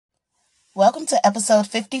Welcome to episode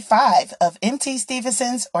 55 of MT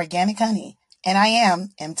Stevenson's Organic Honey, and I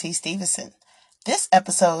am MT Stevenson. This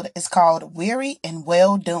episode is called Weary and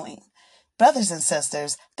Well Doing. Brothers and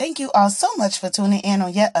sisters, thank you all so much for tuning in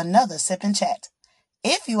on yet another Sip and Chat.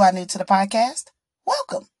 If you are new to the podcast,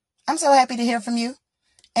 welcome. I'm so happy to hear from you.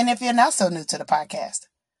 And if you're not so new to the podcast,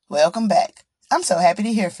 welcome back. I'm so happy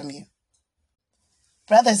to hear from you.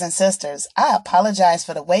 Brothers and sisters, I apologize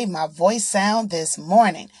for the way my voice sounds this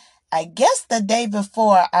morning. I guess the day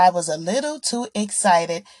before I was a little too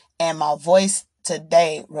excited and my voice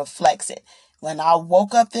today reflects it. When I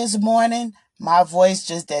woke up this morning, my voice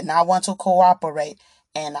just did not want to cooperate.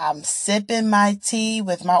 And I'm sipping my tea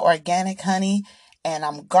with my organic honey and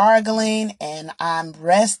I'm gargling and I'm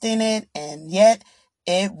resting it, and yet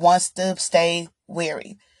it wants to stay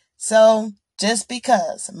weary. So just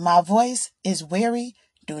because my voice is weary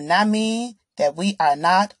do not mean that we are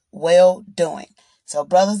not well doing. So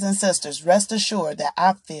brothers and sisters, rest assured that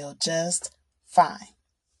I feel just fine.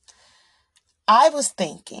 I was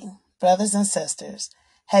thinking, brothers and sisters,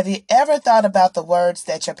 have you ever thought about the words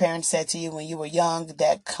that your parents said to you when you were young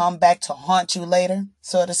that come back to haunt you later,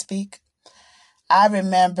 so to speak? I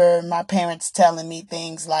remember my parents telling me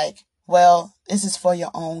things like, well, this is for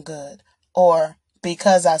your own good, or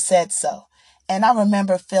because I said so. And I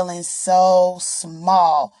remember feeling so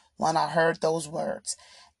small when I heard those words.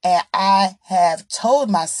 And I have told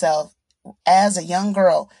myself as a young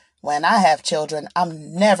girl, when I have children,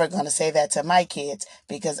 I'm never going to say that to my kids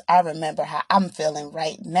because I remember how I'm feeling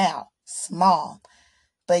right now, small.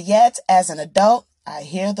 But yet, as an adult, I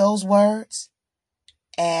hear those words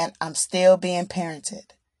and I'm still being parented.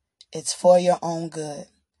 It's for your own good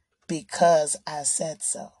because I said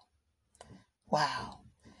so. Wow.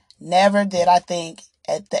 Never did I think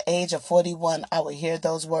at the age of 41 I would hear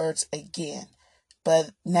those words again.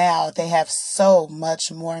 But now they have so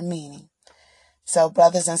much more meaning. So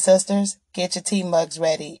brothers and sisters, get your tea mugs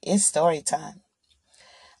ready. It's story time.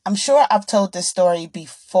 I'm sure I've told this story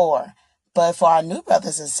before, but for our new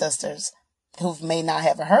brothers and sisters who may not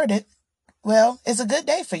have heard it, well, it's a good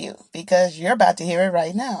day for you because you're about to hear it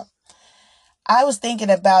right now. I was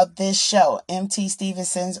thinking about this show, MT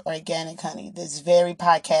Stevenson's Organic Honey, this very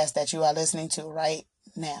podcast that you are listening to right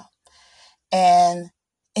now. And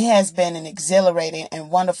it has been an exhilarating and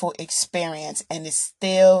wonderful experience, and it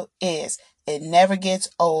still is. It never gets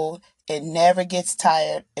old. It never gets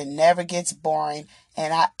tired. It never gets boring.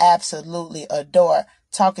 And I absolutely adore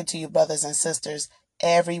talking to you, brothers and sisters,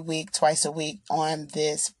 every week, twice a week on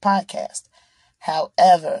this podcast.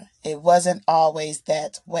 However, it wasn't always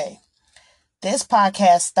that way. This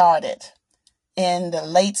podcast started in the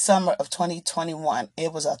late summer of 2021.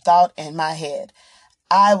 It was a thought in my head.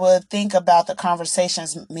 I would think about the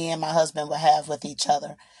conversations me and my husband would have with each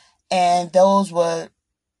other. And those would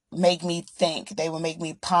make me think. They would make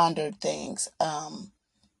me ponder things.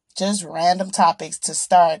 Just random topics to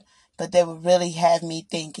start. But they would really have me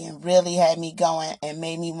thinking, really had me going, and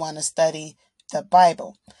made me want to study the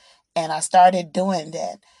Bible. And I started doing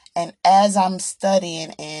that. And as I'm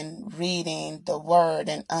studying and reading the Word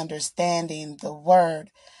and understanding the Word,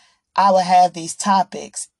 I would have these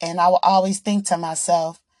topics, and I would always think to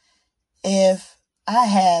myself, if I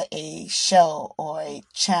had a show or a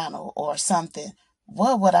channel or something,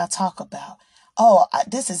 what would I talk about? Oh,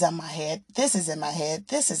 this is in my head. This is in my head.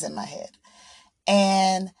 This is in my head.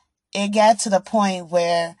 And it got to the point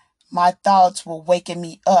where my thoughts were waking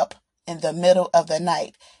me up in the middle of the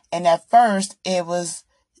night. And at first, it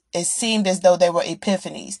seemed as though they were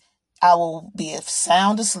epiphanies. I will be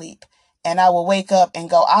sound asleep. And I will wake up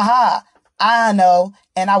and go, aha, I know.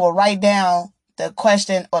 And I will write down the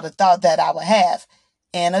question or the thought that I would have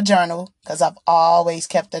in a journal because I've always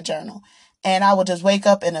kept a journal. And I will just wake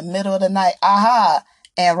up in the middle of the night, aha,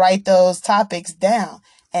 and write those topics down.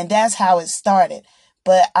 And that's how it started.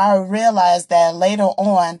 But I realized that later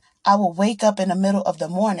on, I will wake up in the middle of the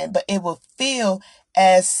morning, but it will feel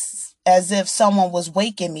as if someone was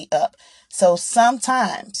waking me up. So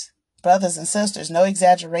sometimes, brothers and sisters, no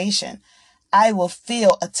exaggeration, I will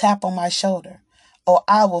feel a tap on my shoulder, or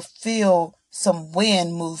I will feel some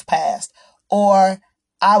wind move past, or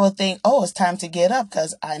I will think, oh, it's time to get up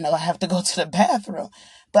because I know I have to go to the bathroom.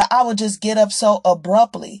 But I would just get up so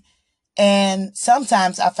abruptly. And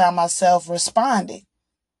sometimes I found myself responding,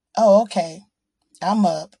 oh, okay, I'm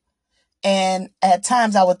up. And at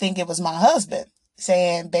times I would think it was my husband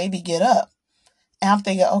saying, baby, get up. And I'm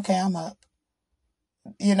thinking, okay, I'm up,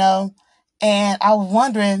 and I was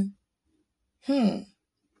wondering,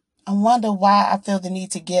 I wonder why I feel the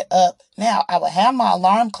need to get up now. I would have my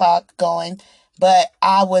alarm clock going, but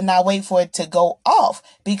I would not wait for it to go off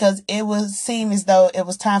because it would seem as though it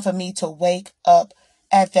was time for me to wake up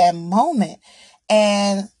at that moment.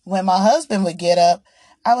 And when my husband would get up,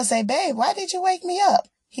 I would say, babe, why did you wake me up?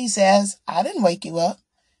 He says, I didn't wake you up.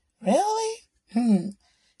 Really?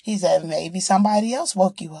 He said, maybe somebody else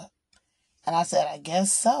woke you up. And I said, I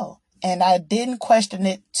guess so. And I didn't question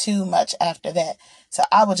it too much after that. So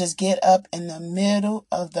I would just get up in the middle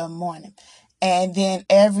of the morning. And then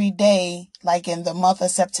every day, like in the month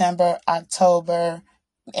of September, October,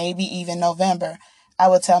 maybe even November, I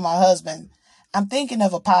would tell my husband, I'm thinking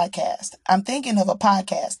of a podcast. I'm thinking of a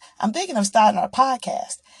podcast. I'm thinking of starting a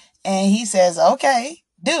podcast. And he says, okay,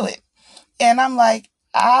 do it. And I'm like,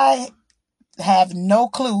 I have no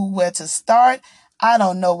clue where to start. I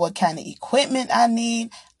don't know what kind of equipment I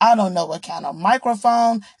need. I don't know what kind of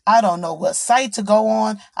microphone. I don't know what site to go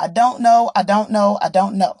on. I don't know.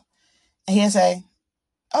 And he'll say,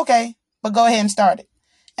 okay, but go ahead and start it.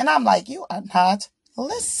 And I'm like, you are not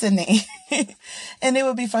listening. And it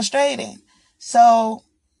would be frustrating. So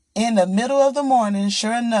in the middle of the morning,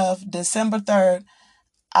 sure enough, December 3rd,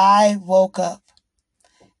 I woke up.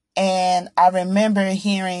 And I remember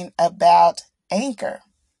hearing about Anchor.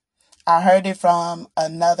 I heard it from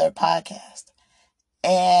another podcast.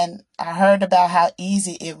 And I heard about how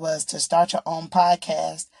easy it was to start your own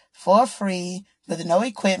podcast for free with no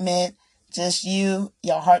equipment, just you,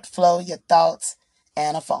 your heart flow, your thoughts,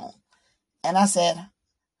 and a phone. And I said,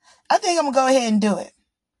 I think I'm going to go ahead and do it.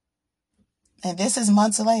 And this is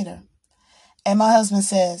months later. And my husband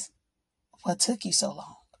says, what took you so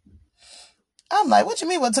long? I'm like, what you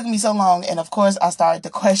mean what took me so long? And of course, I started to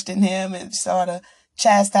question him and sort of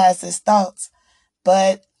chastise his thoughts.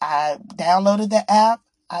 But I downloaded the app,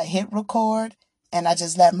 I hit record, and I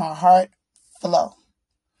just let my heart flow.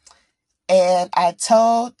 And I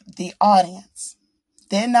told the audience,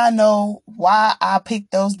 did not know why I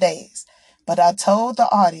picked those days, but I told the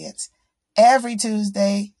audience every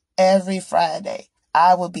Tuesday, every Friday,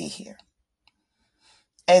 I would be here.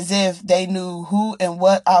 As if they knew who and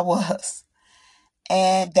what I was.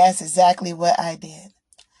 And that's exactly what I did.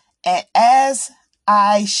 And as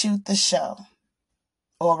I shoot the show,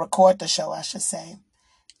 or record the show, I should say,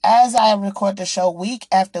 as I record the show week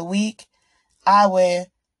after week, I would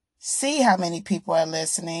see how many people are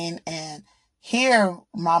listening and hear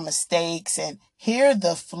my mistakes and hear the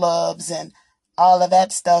flubs and all of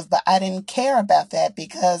that stuff. But I didn't care about that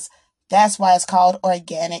because that's why it's called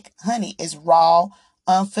organic honey. It's raw,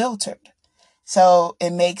 unfiltered. So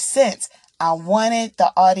it makes sense. I wanted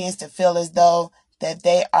the audience to feel as though that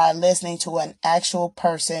they are listening to an actual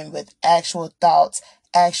person with actual thoughts,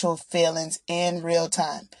 actual feelings in real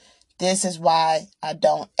time. This is why I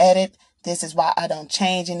don't edit. This is why I don't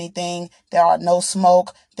change anything. There are no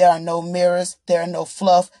smoke. There are no mirrors. There are no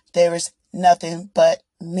fluff. There is nothing but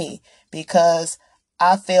me, because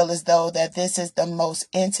I feel as though that this is the most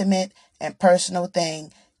intimate and personal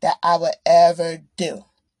thing that I would ever do.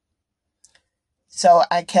 So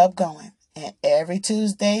I kept going. And every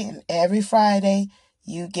Tuesday and every Friday,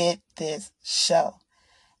 you get this show.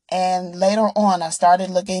 And later on, I started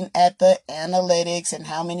looking at the analytics and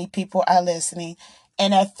how many people are listening.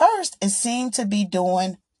 And at first, it seemed to be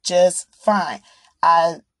doing just fine.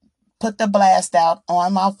 I put the blast out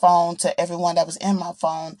on my phone to everyone that was in my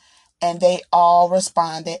phone, and they all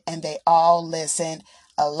responded and they all listened.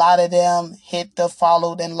 A lot of them hit the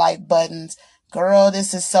followed and like buttons. Girl,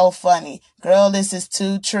 this is so funny. Girl, this is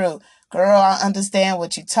too true. Girl, I understand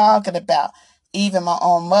what you're talking about. Even my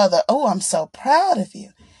own mother. Oh, I'm so proud of you.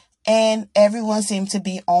 And everyone seemed to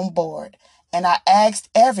be on board. And I asked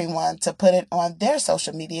everyone to put it on their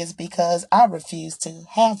social medias because I refuse to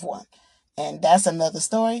have one. And that's another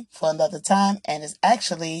story for another time. And it's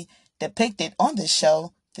actually depicted on this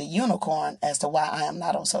show, The Unicorn, as to why I am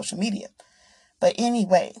not on social media. But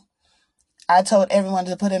anyway, I told everyone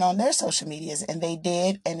to put it on their social medias, and they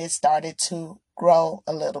did, and it started to grow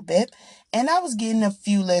a little bit. And I was getting a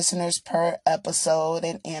few listeners per episode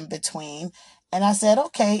and in between. And I said,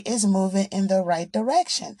 okay, it's moving in the right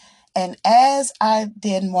direction. And as I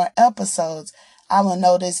did more episodes, I will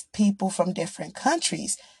notice people from different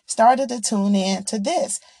countries started to tune in to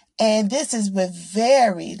this. And this is with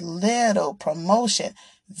very little promotion,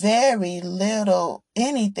 very little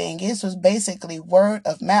anything. This was basically word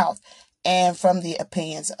of mouth and from the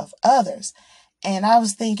opinions of others. And I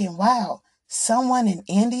was thinking, wow, someone in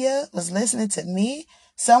India was listening to me.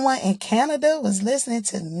 Someone in Canada was listening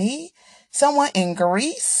to me. Someone in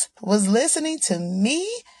Greece was listening to me.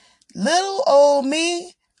 Little old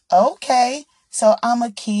me. Okay. So I'm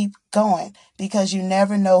going to keep going because you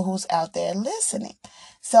never know who's out there listening.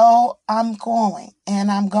 So I'm going and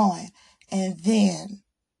I'm going. And then,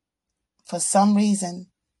 for some reason,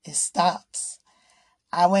 it stops.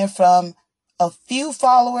 I went from a few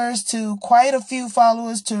followers to quite a few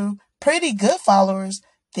followers to pretty good followers,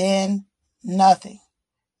 then nothing.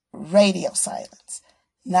 Radio silence.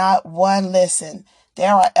 Not one listen.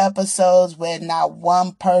 There are episodes where not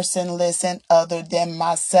one person listened other than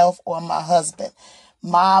myself or my husband.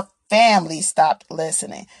 My family stopped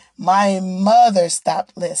listening. My mother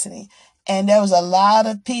stopped listening. And there was a lot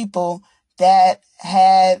of people that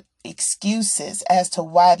had excuses as to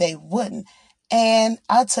why they wouldn't. And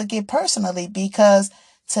I took it personally because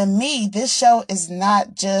to me, this show is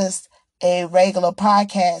not just a regular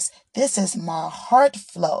podcast. This is my heart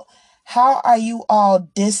flow. How are you all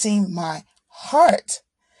dissing my heart?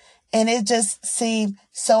 And it just seemed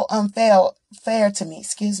so fair to me.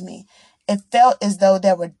 Excuse me. It felt as though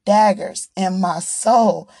there were daggers in my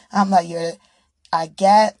soul. I'm like, I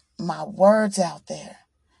got my words out there.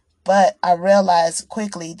 But I realized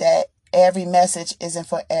quickly that every message isn't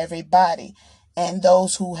for everybody. And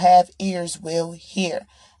those who have ears will hear.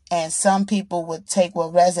 And some people would take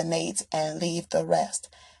what resonates and leave the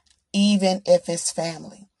rest, even if it's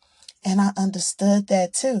family. And I understood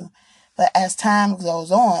that too. But as time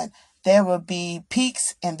goes on, there will be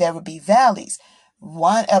peaks and there will be valleys.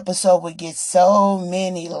 One episode would get so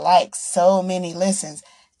many likes, so many listens,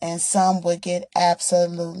 and some would get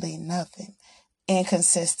absolutely nothing.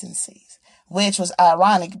 Inconsistencies, which was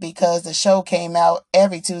ironic because the show came out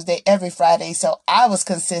every Tuesday, every Friday. So I was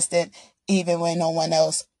consistent even when no one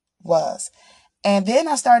else was. And then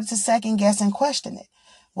I started to second guess and question it.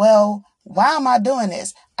 Well, why am I doing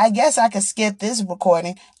this? I guess I could skip this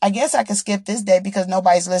recording. I guess I could skip this day because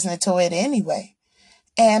nobody's listening to it anyway.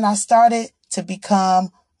 And I started to become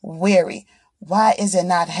weary. Why is it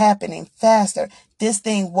not happening faster? This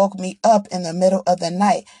thing woke me up in the middle of the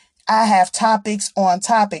night. I have topics on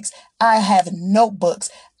topics. I have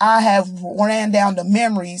notebooks. I have ran down the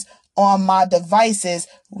memories on my devices,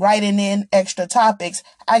 writing in extra topics.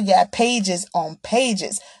 I got pages on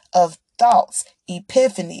pages of thoughts,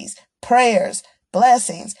 epiphanies, prayers,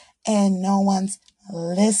 blessings, and no one's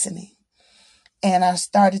listening. And I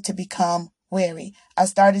started to become weary. I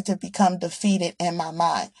started to become defeated in my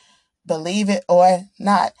mind, believe it or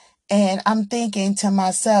not. And I'm thinking to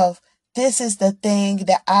myself, this is the thing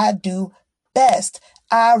that I do best.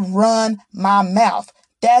 I run my mouth.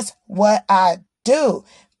 That's what I do.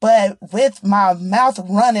 But with my mouth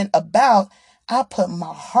running about, I put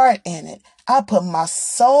my heart in it. I put my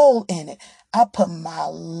soul in it. I put my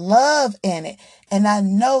love in it. And I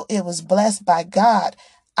know it was blessed by God.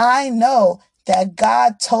 I know that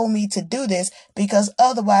God told me to do this because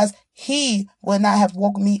otherwise he would not have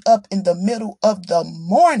woken me up in the middle of the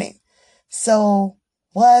morning. So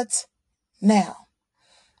what now?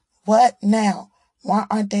 What now? Why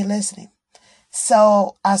aren't they listening?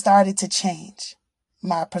 So I started to change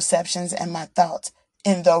my perceptions and my thoughts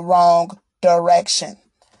in the wrong direction.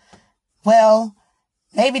 Well,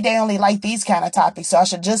 maybe they only like these kind of topics, so I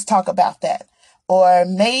should just talk about that. Or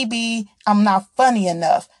maybe I'm not funny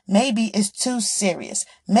enough. Maybe it's too serious.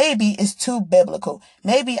 Maybe it's too biblical.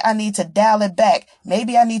 Maybe I need to dial it back.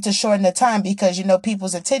 Maybe I need to shorten the time because,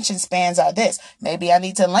 people's attention spans are this. Maybe I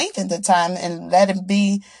need to lengthen the time and let it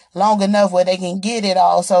be long enough where they can get it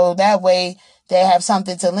all. So that way they have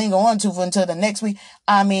something to linger on to until the next week.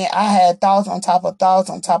 I had thoughts on top of thoughts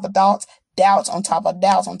on top of thoughts, doubts on top of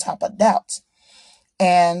doubts on top of doubts.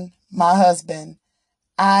 And my husband,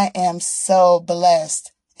 I am so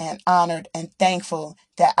blessed and honored and thankful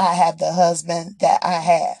that I have the husband that I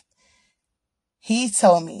have. He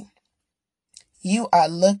told me, you are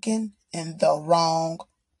looking in the wrong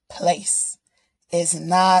place. It's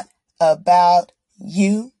not about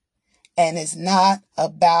you and it's not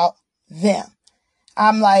about them.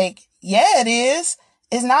 I'm like, yeah, it is.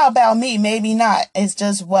 It's not about me. Maybe not. It's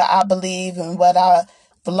just what I believe and what I've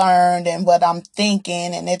learned and what I'm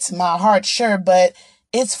thinking. And it's my heart, sure, but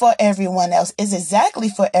it's for everyone else. It's exactly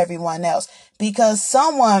for everyone else because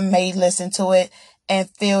someone may listen to it and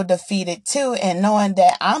feel defeated too. And knowing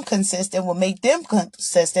that I'm consistent will make them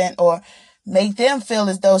consistent or make them feel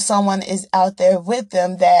as though someone is out there with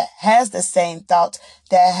them that has the same thoughts,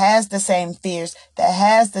 that has the same fears, that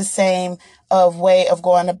has the same way of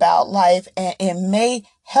going about life. And it may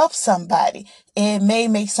help somebody. It may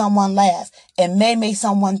make someone laugh. It may make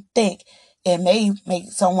someone think. It may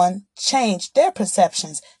make someone change their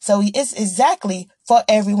perceptions. So it's exactly for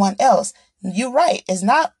everyone else. You're right. It's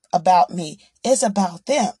not about me. It's about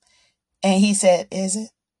them. And he said, is it?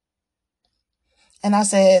 And I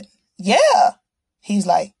said, yeah. He's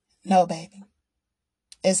like, no, baby,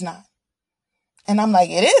 it's not. And I'm like,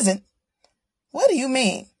 it isn't. What do you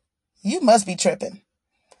mean? You must be tripping.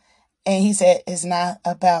 And he said, it's not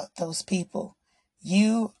about those people.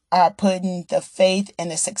 You are putting the faith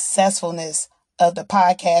and the successfulness of the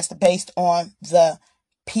podcast based on the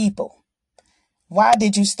people. Why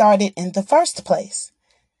did you start it in the first place?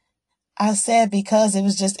 I said, because it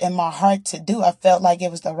was just in my heart to do. I felt like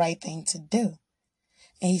it was the right thing to do.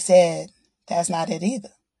 And he said, that's not it either.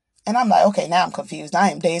 And I'm like, okay, now I'm confused. I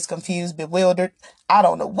am dazed, confused, bewildered. I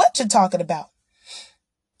don't know what you're talking about.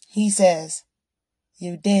 He says,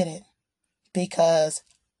 you did it because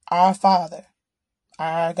our Father,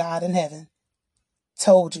 our God in heaven,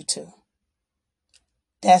 told you to.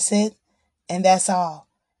 That's it. And that's all.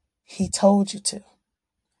 He told you to.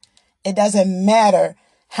 It doesn't matter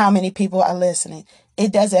how many people are listening.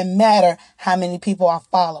 It doesn't matter how many people are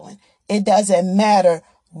following. It doesn't matter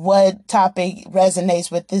what topic resonates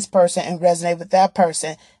with this person and resonate with that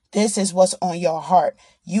person. This is what's on your heart.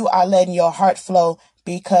 You are letting your heart flow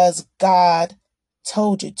because God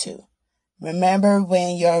told you to. Remember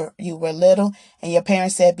when you were little and your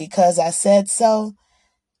parents said, because I said so?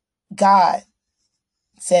 God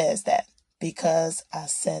says that, because I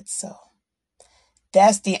said so.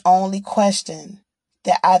 That's the only question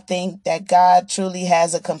that I think that God truly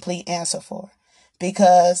has a complete answer for.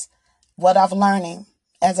 Because what I've learning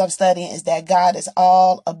as I'm studying is that God is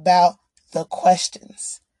all about the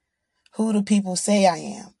questions. Who do people say I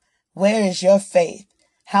am? Where is your faith?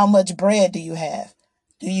 How much bread do you have?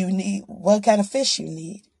 Do you need, what kind of fish you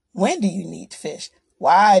need? When do you need fish?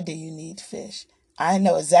 Why do you need fish? I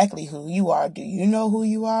know exactly who you are. Do you know who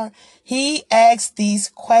you are? He asks these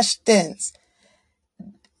questions.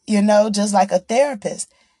 You know, just like a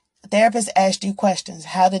therapist. A therapist asked you questions.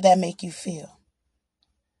 How did that make you feel?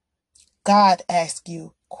 God asked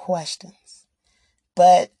you questions.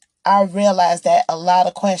 But I realize that a lot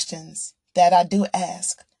of questions that I do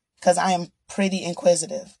ask, because I am pretty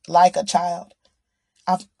inquisitive, like a child,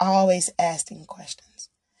 I'm always asking questions.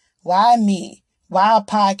 Why me? Why a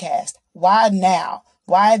podcast? Why now?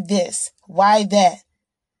 Why this? Why that?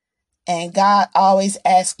 And God always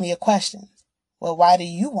asks me a question. Well, why do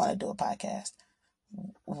you want to do a podcast?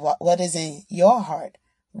 What is in your heart?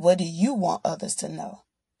 What do you want others to know?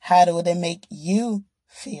 How do it make you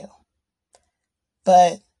feel?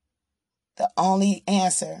 But the only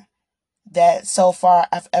answer that so far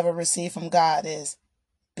I've ever received from God is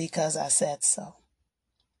because I said so.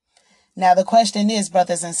 Now the question is,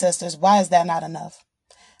 brothers and sisters, why is that not enough?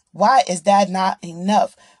 Why is that not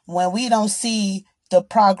enough when we don't see the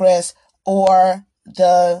progress or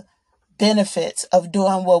the benefits of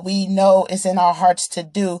doing what we know is in our hearts to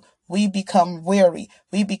do? We become weary.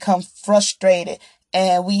 We become frustrated.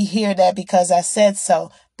 And we hear that because I said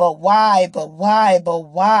so. But why? But why? But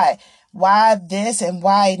why? Why this and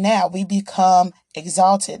why now? We become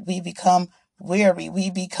exalted. We become weary. We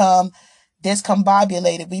become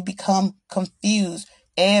discombobulated. We become confused.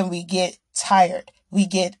 And we get tired. We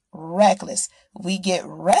get reckless. We get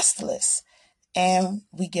restless. And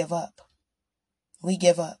we give up. We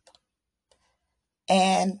give up.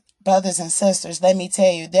 And brothers and sisters, let me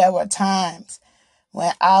tell you, there were times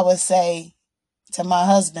when I would say to my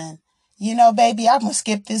husband, you know, baby, I'm going to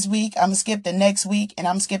skip this week. I'm going to skip the next week, and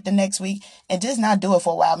I'm going to skip the next week and just not do it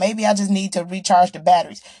for a while. Maybe I just need to recharge the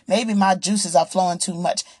batteries. Maybe my juices are flowing too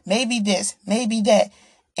much. Maybe this, maybe that.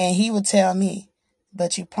 And he would tell me,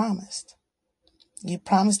 but you promised. You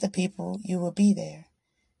promised the people you will be there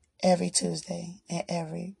every Tuesday and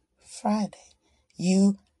every Friday.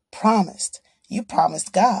 You promised. You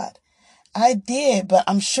promised God. I did, but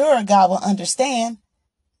I'm sure God will understand.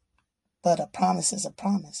 But a promise is a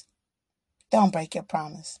promise. Don't break your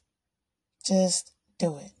promise. Just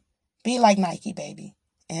do it. Be like Nike, baby,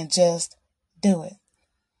 and just do it.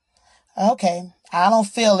 Okay, I don't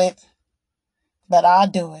feel it, but I'll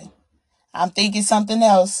do it. I'm thinking something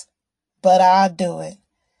else, but I'll do it.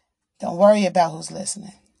 Don't worry about who's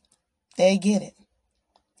listening. They get it.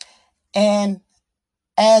 And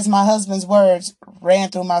as my husband's words ran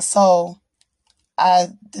through my soul, I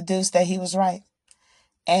deduced that he was right.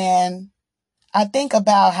 And I think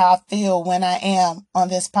about how I feel when I am on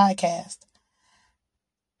this podcast.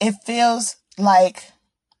 It feels like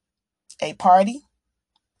a party.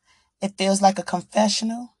 It feels like a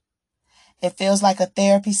confessional. It feels like a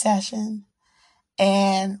therapy session.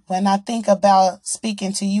 And when I think about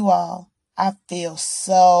speaking to you all, I feel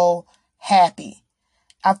so happy.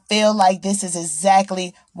 I feel like this is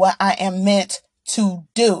exactly what I am meant to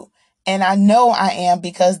do. And I know I am,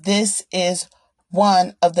 because this is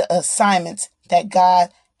one of the assignments that God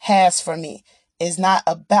has for me. It's not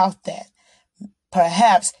about that.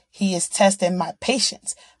 Perhaps he is testing my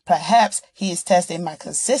patience. Perhaps he is testing my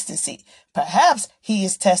consistency. Perhaps he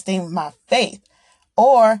is testing my faith.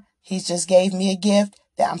 Or he's just gave me a gift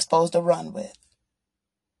that I'm supposed to run with.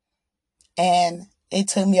 And it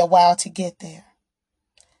took me a while to get there.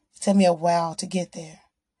 It took me a while to get there.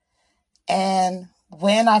 And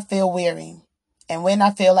when I feel weary, and when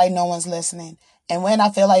I feel like no one's listening, and when I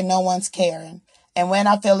feel like no one's caring, and when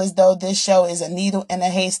I feel as though this show is a needle in a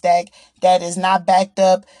haystack that is not backed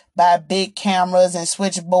up by big cameras and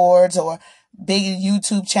switchboards or big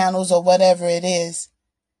YouTube channels or whatever it is,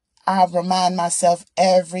 I remind myself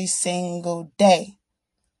every single day,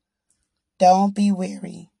 don't be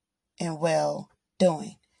weary in well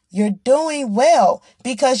doing. You're doing well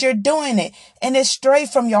because you're doing it, and it's straight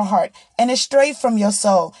from your heart, and it's straight from your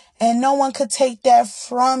soul, and no one could take that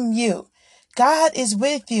from you. God is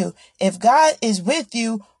with you. If God is with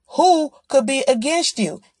you, who could be against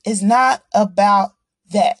you? It's not about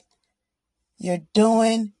that. You're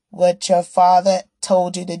doing what your Father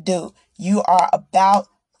told you to do. You are about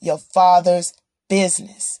your Father's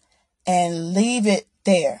business, and leave it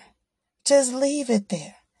there. Just leave it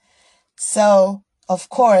there. So, of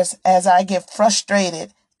course, as I get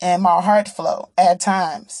frustrated and my heart flow at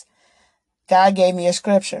times, God gave me a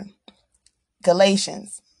scripture,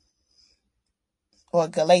 Galatians or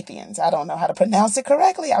Galatians. I don't know how to pronounce it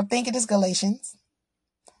correctly. I think it is Galatians,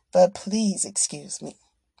 but please excuse me.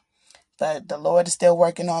 But the Lord is still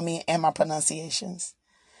working on me and my pronunciations.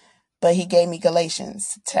 But he gave me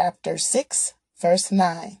Galatians chapter 6, verse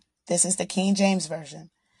 9. This is the King James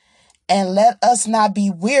Version. And let us not be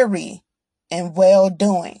weary in well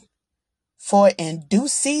doing, for in due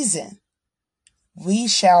season we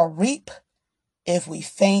shall reap if we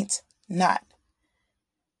faint not.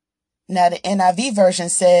 Now the NIV version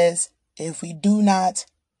says, if we do not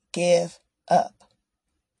give up,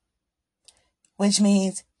 which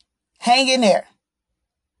means hang in there.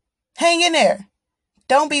 Hang in there.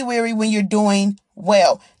 Don't be weary when you're doing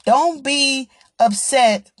well. Don't be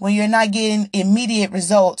upset when you're not getting immediate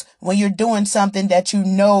results, when you're doing something that you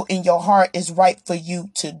know in your heart is right for you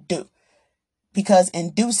to do. Because in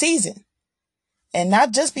due season, and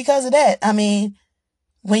not just because of that, I mean,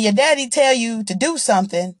 when your daddy tell you to do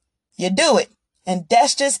something, you do it. And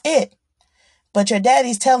that's just it. But your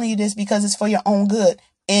daddy's telling you this because it's for your own good.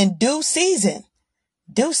 In due season,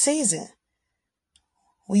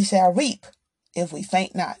 we shall reap if we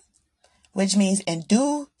faint not. Which means in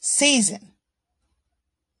due season,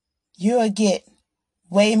 you'll get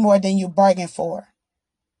way more than you bargained for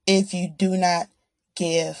if you do not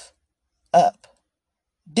give up.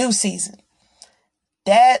 Due season.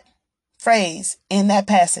 That phrase in that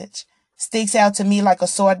passage sticks out to me like a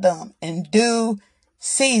sore thumb. In due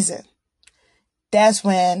season. That's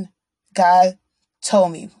when God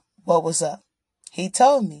told me what was up. He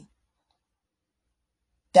told me.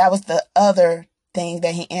 That was the other thing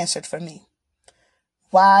that he answered for me.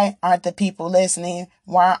 Why aren't the people listening?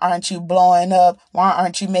 Why aren't you blowing up? Why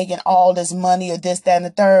aren't you making all this money or this, that, and the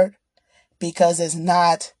third? Because it's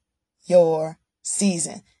not your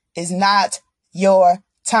season. It's not your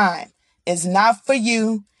time. It's not for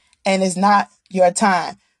you, and it's not your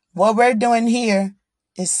time. What we're doing here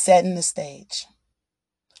is setting the stage.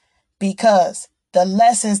 Because the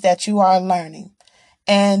lessons that you are learning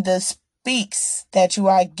and the speaks that you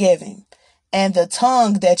are giving and the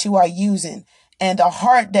tongue that you are using and the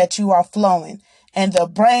heart that you are flowing and the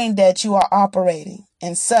brain that you are operating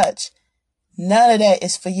and such, none of that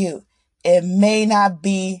is for you. It may not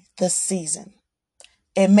be the season.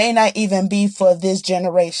 It may not even be for this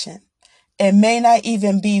generation. It may not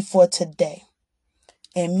even be for today.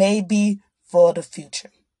 It may be for the future.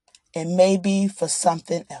 It may be for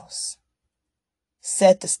something else.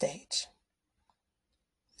 Set the stage.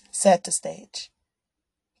 Set the stage.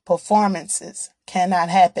 Performances cannot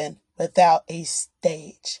happen without a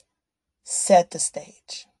stage. Set the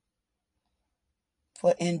stage.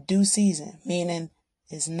 For in due season, meaning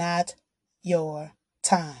it's not your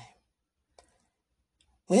time.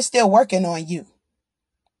 We're still working on you.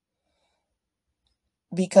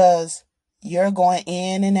 Because you're going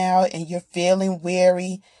in and out and you're feeling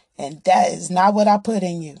weary, and that is not what I put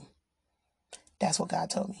in you. That's what God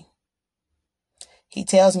told me. He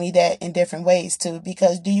tells me that in different ways too,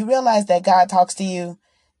 because do you realize that God talks to you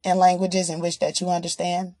in languages in which that you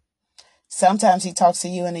understand? Sometimes he talks to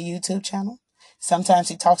you in a YouTube channel. Sometimes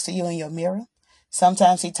he talks to you in your mirror.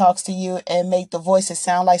 Sometimes he talks to you and make the voices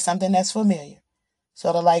sound like something that's familiar.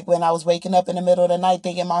 Sort of like when I was waking up in the middle of the night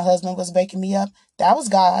thinking my husband was waking me up. That was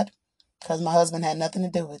God, because my husband had nothing to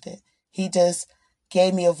do with it. He just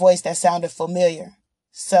gave me a voice that sounded familiar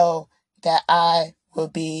so that I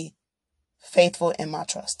would be faithful in my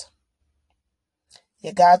trust.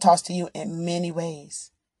 Yet God talks to you in many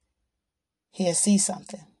ways. He'll see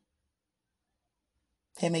something.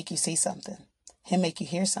 He'll make you see something. He'll make you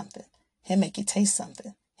hear something. He'll make you taste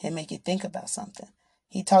something. He'll make you think about something.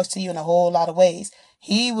 He talks to you in a whole lot of ways.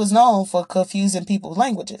 He was known for confusing people's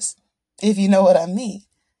languages, if you know what I mean.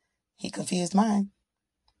 He confused mine.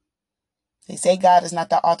 They say God is not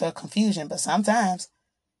the author of confusion, but sometimes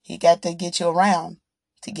he got to get you around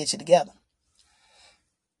to get you together.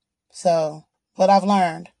 So what I've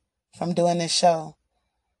learned from doing this show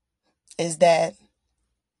is that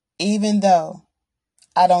even though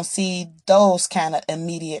I don't see those kind of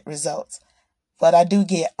immediate results, what I do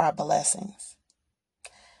get are blessings.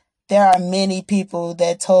 There are many people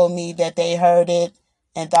that told me that they heard it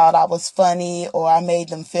and thought I was funny or I made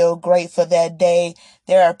them feel great for that day.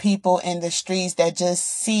 There are people in the streets that just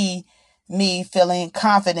see me feeling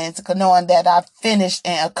confident, knowing that I finished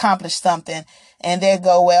and accomplished something. And they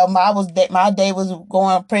go, well, my day was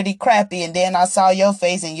going pretty crappy. And then I saw your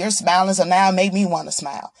face and you're smiling. So now it made me want to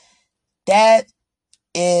smile. That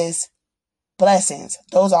is blessings.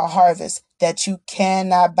 Those are harvests that you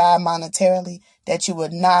cannot buy monetarily, that you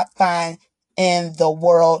would not find in the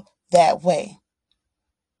world that way.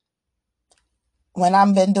 When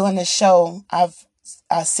I've been doing this show,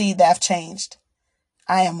 I see that I've changed.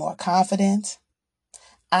 I am more confident.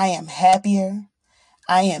 I am happier.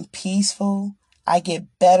 I am peaceful. I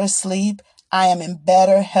get better sleep. I am in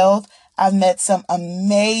better health. I've met some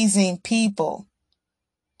amazing people.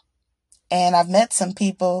 And I've met some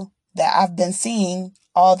people that I've been seeing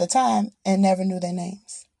all the time and never knew their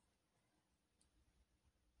names.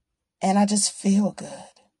 And I just feel good.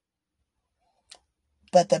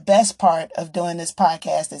 But the best part of doing this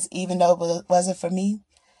podcast is, even though it wasn't for me,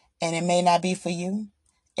 and it may not be for you,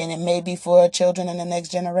 and it may be for children in the next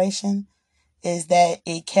generation, is that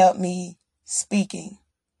it kept me speaking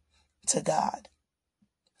to God.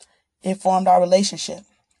 It formed our relationship,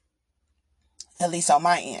 at least on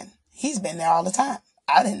my end. He's been there all the time.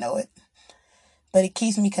 I didn't know it. But it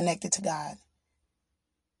keeps me connected to God.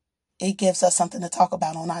 It gives us something to talk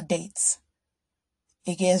about on our dates.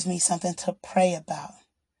 It gives me something to pray about.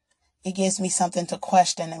 It gives me something to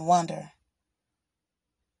question and wonder.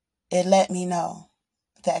 It let me know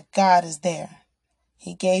that God is there.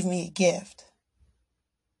 He gave me a gift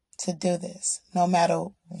to do this, no matter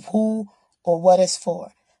who or what it's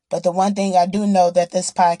for. But the one thing I do know that this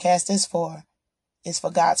podcast is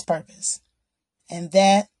for God's purpose. And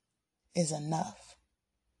that is enough.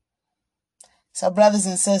 So brothers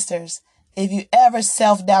and sisters, if you ever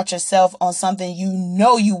self-doubt yourself on something you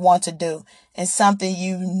know you want to do, and something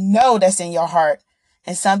you know that's in your heart,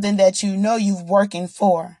 and something that you know you're working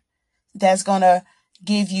for, that's going to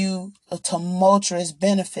give you a tumultuous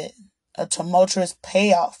benefit, a tumultuous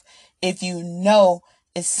payoff, if you know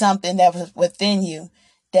it's something that was within you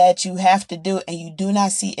that you have to do and you do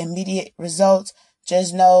not see immediate results,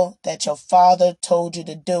 just know that your Father told you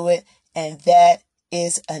to do it, and that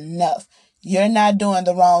is enough. You're not doing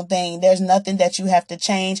the wrong thing. There's nothing that you have to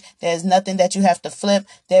change. There's nothing that you have to flip.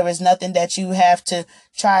 There is nothing that you have to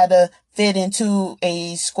try to fit into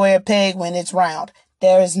a square peg when it's round.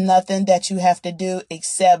 There is nothing that you have to do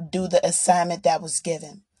except do the assignment that was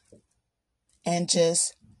given. And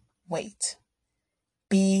just wait.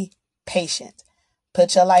 Be patient.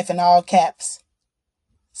 Put your life in all caps.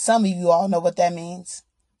 Some of you all know what that means.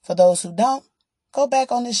 For those who don't, go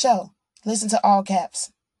back on the show. Listen to all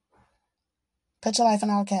caps. Put your life in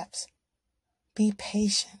all caps. Be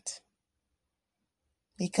patient.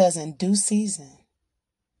 Because in due season,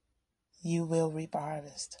 you will reap a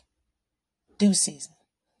harvest. Due season.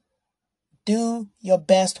 Do your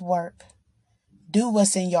best work. Do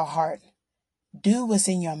what's in your heart. Do what's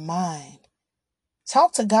in your mind.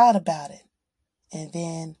 Talk to God about it. And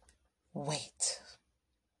then wait.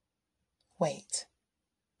 Wait.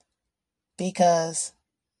 Because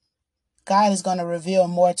God is going to reveal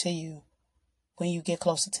more to you when you get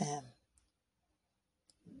closer to Him.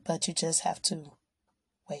 But you just have to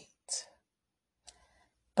wait.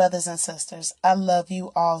 Brothers and sisters, I love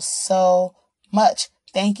you all so much.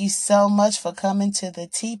 Thank you so much for coming to the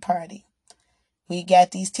tea party. We got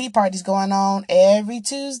these tea parties going on every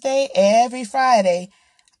Tuesday, every Friday.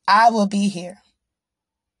 I will be here.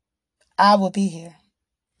 I will be here.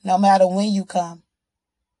 No matter when you come.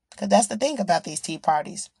 Because that's the thing about these tea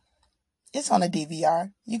parties. It's on a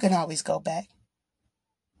DVR. You can always go back.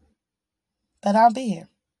 But I'll be here.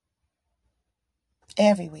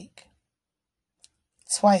 Every week.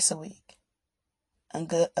 Twice a week.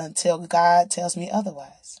 Until God tells me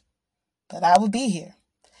otherwise. But I will be here.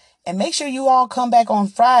 And make sure you all come back on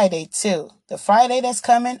Friday too. The Friday that's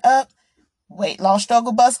coming up, Weight Loss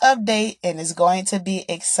Struggle Bus update, and it's going to be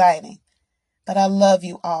exciting. But I love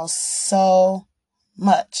you all so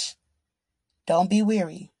much. Don't be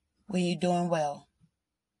weary when you're doing well.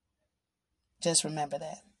 Just remember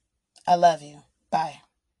that. I love you. Bye.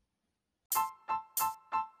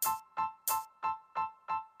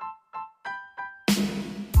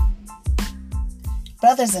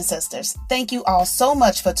 Brothers and sisters, thank you all so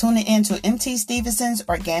much for tuning in to MT Stevenson's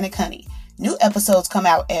Organic Honey. New episodes come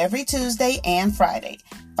out every Tuesday and Friday.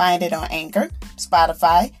 Find it on Anchor,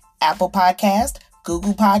 Spotify, Apple Podcast,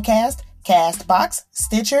 Google Podcast, Castbox,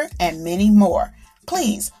 Stitcher, and many more.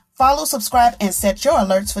 Please follow, subscribe, and set your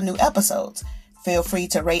alerts for new episodes. Feel free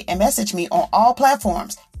to rate and message me on all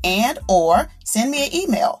platforms and or send me an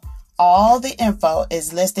email. All the info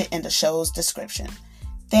is listed in the show's description.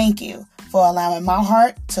 Thank you for allowing my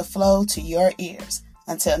heart to flow to your ears.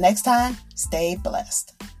 Until next time, stay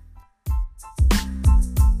blessed.